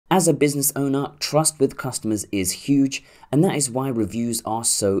As a business owner, trust with customers is huge, and that is why reviews are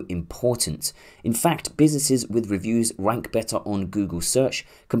so important. In fact, businesses with reviews rank better on Google search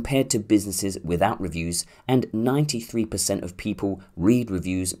compared to businesses without reviews, and 93% of people read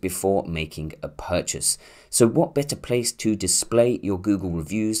reviews before making a purchase. So what better place to display your Google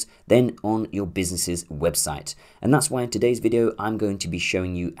reviews than on your business's website? And that's why in today's video, I'm going to be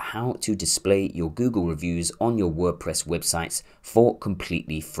showing you how to display your Google reviews on your WordPress websites for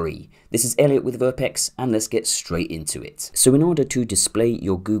completely free. This is Elliot with Verpex, and let's get straight into it. So in order to display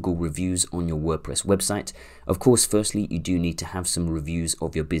your Google reviews on your WordPress website, of course, firstly, you do need to have some reviews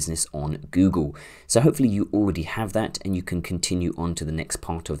of your business on Google. So hopefully you already have that and you can continue on to the next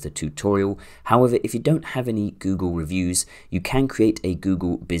part of the tutorial. However, if you don't have any Google reviews, you can create a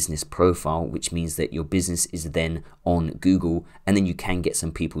Google business profile, which means that your business is then on Google, and then you can get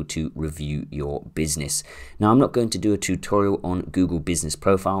some people to review your business. Now, I'm not going to do a tutorial on Google business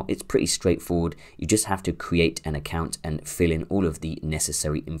profile. It's pretty straightforward. You just have to create an account and fill in all of the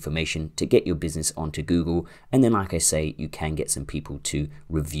necessary information to get your business onto Google. And then, like I say, you can get some people to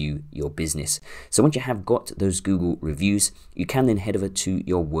review your business. So once you have got those Google reviews, you can then head over to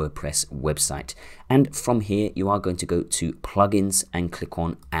your WordPress website. And from here, you are going to go to plugins and click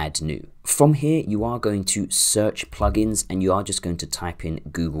on add new. From here, you are going to search plugins and you are just going to type in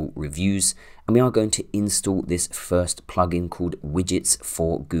Google reviews. And we are going to install this first plugin called Widgets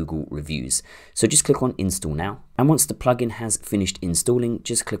for Google Reviews. So just click on install now. And once the plugin has finished installing,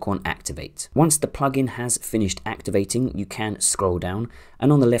 just click on activate. Once the plugin has finished activating, you can scroll down,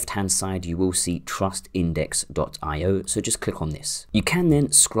 and on the left hand side, you will see trustindex.io. So just click on this. You can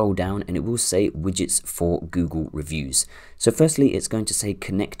then scroll down and it will say Widgets for Google Reviews. So firstly, it's going to say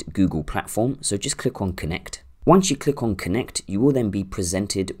connect Google platform. So just click on connect. Once you click on connect, you will then be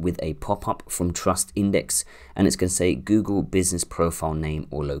presented with a pop-up from Trust Index, and it's going to say Google business profile name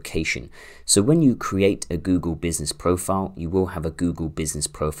or location. So when you create a Google business profile, you will have a Google business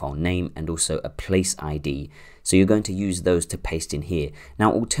profile name and also a place ID. So you're going to use those to paste in here.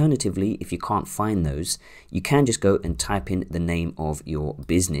 Now, alternatively, if you can't find those, you can just go and type in the name of your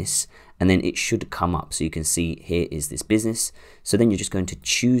business, and then it should come up. So you can see here is this business. So then you're just going to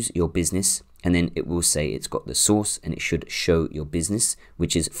choose your business, and then it will say it's got the source and it should show your business,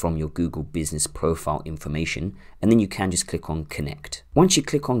 which is from your Google business profile information. And then you can just click on connect. Once you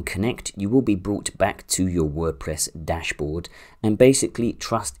click on connect, you will be brought back to your WordPress dashboard. And basically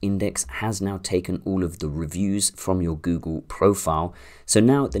Trust Index has now taken all of the reviews from your Google profile. So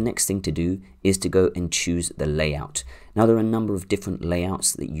now the next thing to do is to go and choose the layout. Now there are a number of different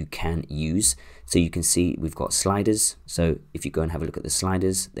layouts that you can use. So you can see we've got sliders. So if you go and have a look at the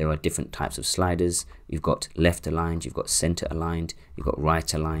sliders, there are different types of sliders. You've got left aligned, you've got center aligned, you've got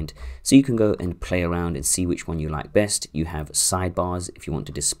right aligned. So you can go and play around and see which one you like best. You have sidebars if you want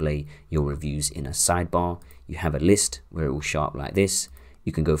to display your reviews in a sidebar. You have a list where it will show up like this.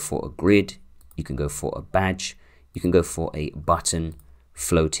 You can go for a grid, you can go for a badge, you can go for a button,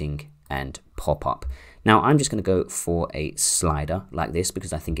 floating, and pop-up. Now I'm just going to go for a slider like this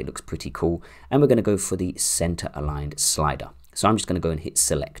because I think it looks pretty cool, and we're going to go for the center aligned slider. So I'm just going to go and hit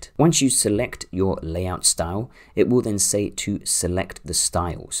select. Once you select your layout style, it will then say to select the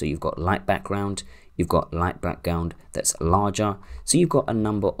style. So you've got light background, you've got light background that's larger. So you've got a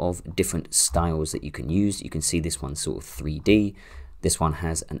number of different styles that you can use. You can see this one's sort of 3D. This one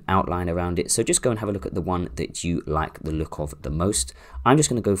has an outline around it. So just go and have a look at the one that you like the look of the most. I'm just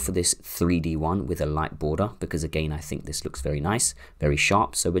going to go for this 3D one with a light border because again, I think this looks very nice, very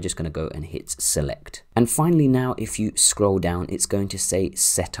sharp. So we're just going to go and hit select. And finally now, if you scroll down, it's going to say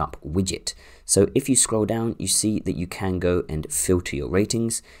setup widget. So if you scroll down, you see that you can go and filter your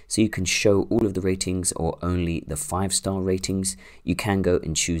ratings. So you can show all of the ratings or only the 5-star ratings. You can go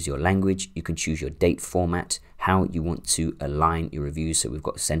and choose your language. You can choose your date format, how you want to align your reviews. So we've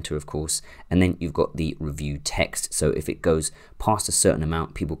got center, of course, and then you've got the review text. So if it goes past a certain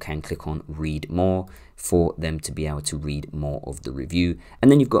amount, people can click on read more for them to be able to read more of the review.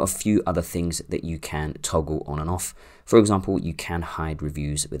 And then you've got a few other things that you can toggle on and off. For example, you can hide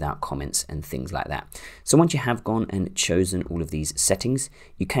reviews without comments and things like that. So once you have gone and chosen all of these settings,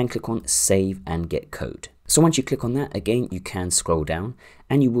 you can click on save and get code. So once you click on that, again, you can scroll down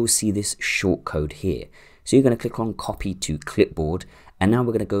and you will see this shortcode here. So you're going to click on copy to clipboard, And now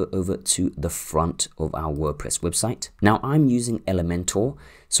we're going to go over to the front of our WordPress website. Now I'm using Elementor,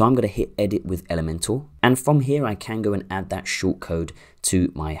 so I'm going to hit edit with Elementor. And from here, I can go and add that shortcode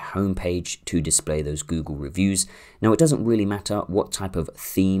to my homepage to display those Google reviews. Now it doesn't really matter what type of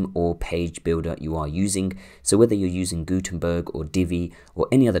theme or page builder you are using. So whether you're using Gutenberg or Divi or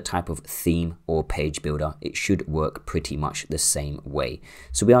any other type of theme or page builder, it should work pretty much the same way.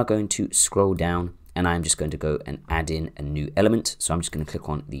 So we are going to scroll down, and I'm just going to go and add in a new element. So I'm just going to click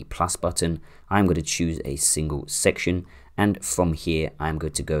on the plus button. I'm going to choose a single section. And from here, I'm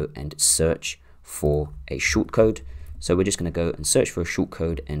going to go and search for a shortcode. So we're just going to go and search for a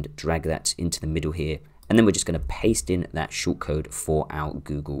shortcode and drag that into the middle here. And then we're just going to paste in that shortcode for our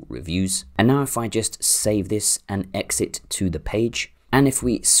Google reviews. And now if I just save this and exit to the page, and if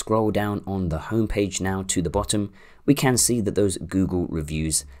we scroll down on the home page now to the bottom, we can see that those Google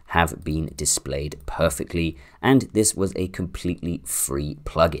reviews have been displayed perfectly, and this was a completely free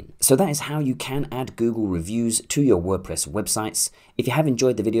plugin. So that is how you can add Google reviews to your WordPress websites. If you have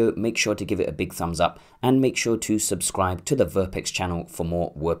enjoyed the video, make sure to give it a big thumbs up and make sure to subscribe to the Verpex channel for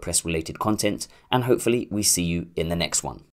more WordPress related content, and hopefully we see you in the next one.